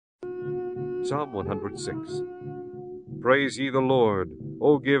Psalm 106. Praise ye the Lord.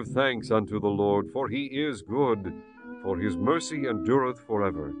 O give thanks unto the Lord, for he is good, for his mercy endureth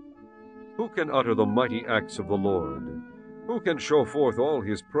forever. Who can utter the mighty acts of the Lord? Who can show forth all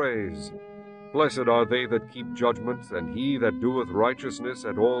his praise? Blessed are they that keep judgment, and he that doeth righteousness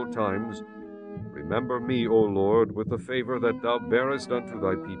at all times. Remember me, O Lord, with the favor that thou bearest unto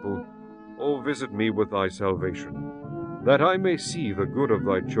thy people. O visit me with thy salvation, that I may see the good of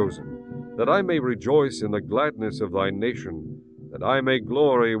thy chosen, that I may rejoice in the gladness of thy nation, that I may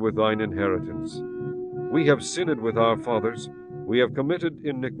glory with thine inheritance. We have sinned with our fathers, we have committed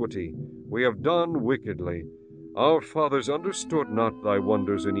iniquity, we have done wickedly. Our fathers understood not thy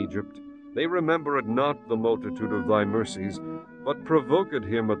wonders in Egypt. They remembered not the multitude of thy mercies, but provoked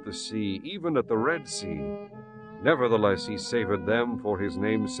him at the sea, even at the Red Sea. Nevertheless he saved them for his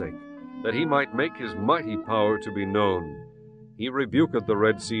name's sake, that he might make his mighty power to be known. He rebuked the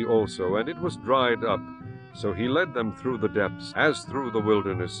Red Sea also, and it was dried up. So he led them through the depths, as through the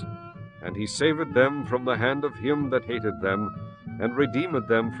wilderness. And he saved them from the hand of him that hated them, and redeemed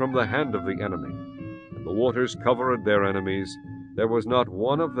them from the hand of the enemy. And the waters covered their enemies, there was not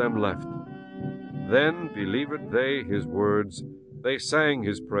one of them left. Then believed they his words, they sang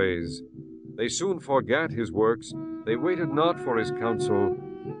his praise. They soon forgat his works, they waited not for his counsel,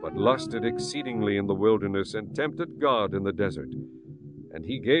 but lusted exceedingly in the wilderness, and tempted God in the desert. And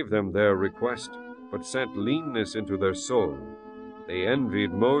he gave them their request, but sent leanness into their soul. They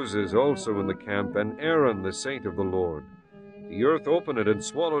envied Moses also in the camp, and Aaron the saint of the Lord. The earth opened and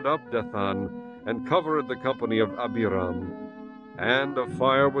swallowed up Dathan, and covered the company of Abiram. And a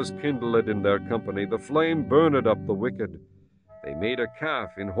fire was kindled in their company, the flame burned up the wicked. They made a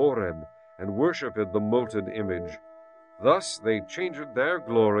calf in Horeb, and worshipped the molten image. Thus they changed their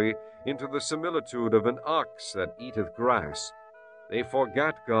glory into the similitude of an ox that eateth grass. They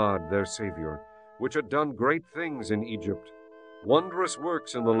forgat God their Savior, which had done great things in Egypt, wondrous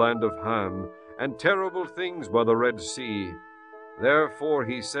works in the land of Ham, and terrible things by the Red Sea. Therefore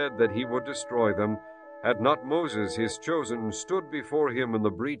he said that he would destroy them, had not Moses his chosen stood before him in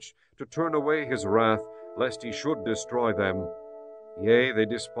the breach to turn away his wrath, lest he should destroy them. Yea, they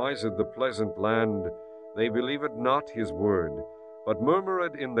despised the pleasant land, they believed not his word, but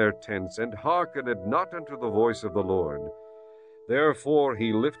murmured in their tents, and hearkened not unto the voice of the Lord. Therefore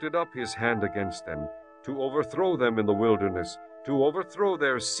he lifted up his hand against them, to overthrow them in the wilderness, to overthrow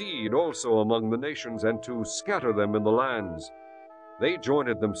their seed also among the nations, and to scatter them in the lands. They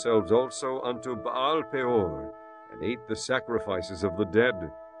joined themselves also unto Baal Peor, and ate the sacrifices of the dead.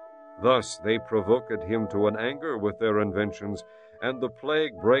 Thus they provoked him to an anger with their inventions, and the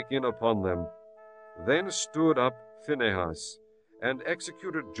plague brake in upon them. Then stood up Phinehas, and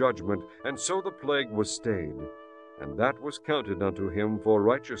executed judgment, and so the plague was stayed. And that was counted unto him for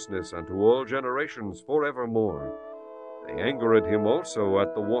righteousness unto all generations forevermore. They angered him also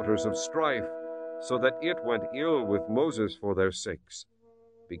at the waters of strife, so that it went ill with Moses for their sakes.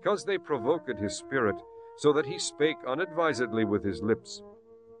 Because they provoked his spirit, so that he spake unadvisedly with his lips.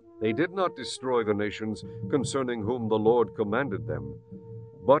 They did not destroy the nations concerning whom the Lord commanded them,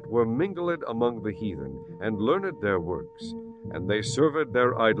 but were mingled among the heathen, and learned their works, and they served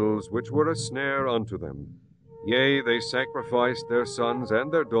their idols, which were a snare unto them. Yea, they sacrificed their sons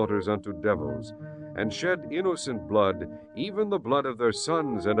and their daughters unto devils, and shed innocent blood, even the blood of their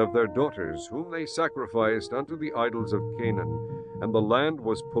sons and of their daughters, whom they sacrificed unto the idols of Canaan, and the land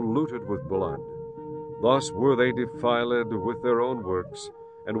was polluted with blood. Thus were they defiled with their own works,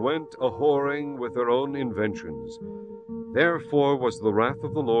 and went a-whoring with their own inventions. Therefore was the wrath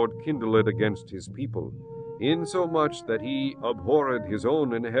of the Lord kindled against his people, insomuch that he abhorred his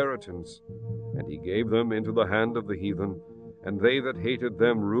own inheritance. And he gave them into the hand of the heathen, and they that hated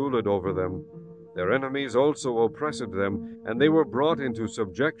them ruled over them. Their enemies also oppressed them, and they were brought into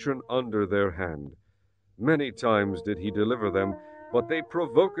subjection under their hand. Many times did he deliver them, but they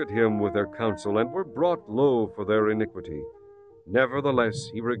provoked him with their counsel, and were brought low for their iniquity. Nevertheless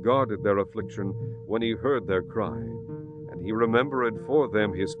he regarded their affliction when he heard their cry, and he remembered for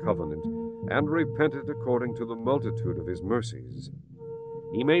them his covenant, and repented according to the multitude of his mercies.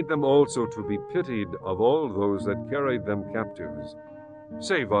 He made them also to be pitied of all those that carried them captives.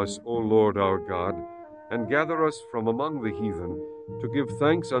 Save us, O Lord our God, and gather us from among the heathen, to give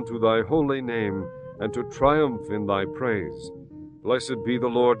thanks unto thy holy name, and to triumph in thy praise. Blessed be the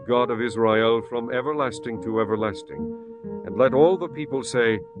Lord God of Israel from everlasting to everlasting. And let all the people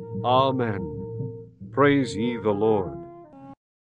say, Amen. Praise ye the Lord.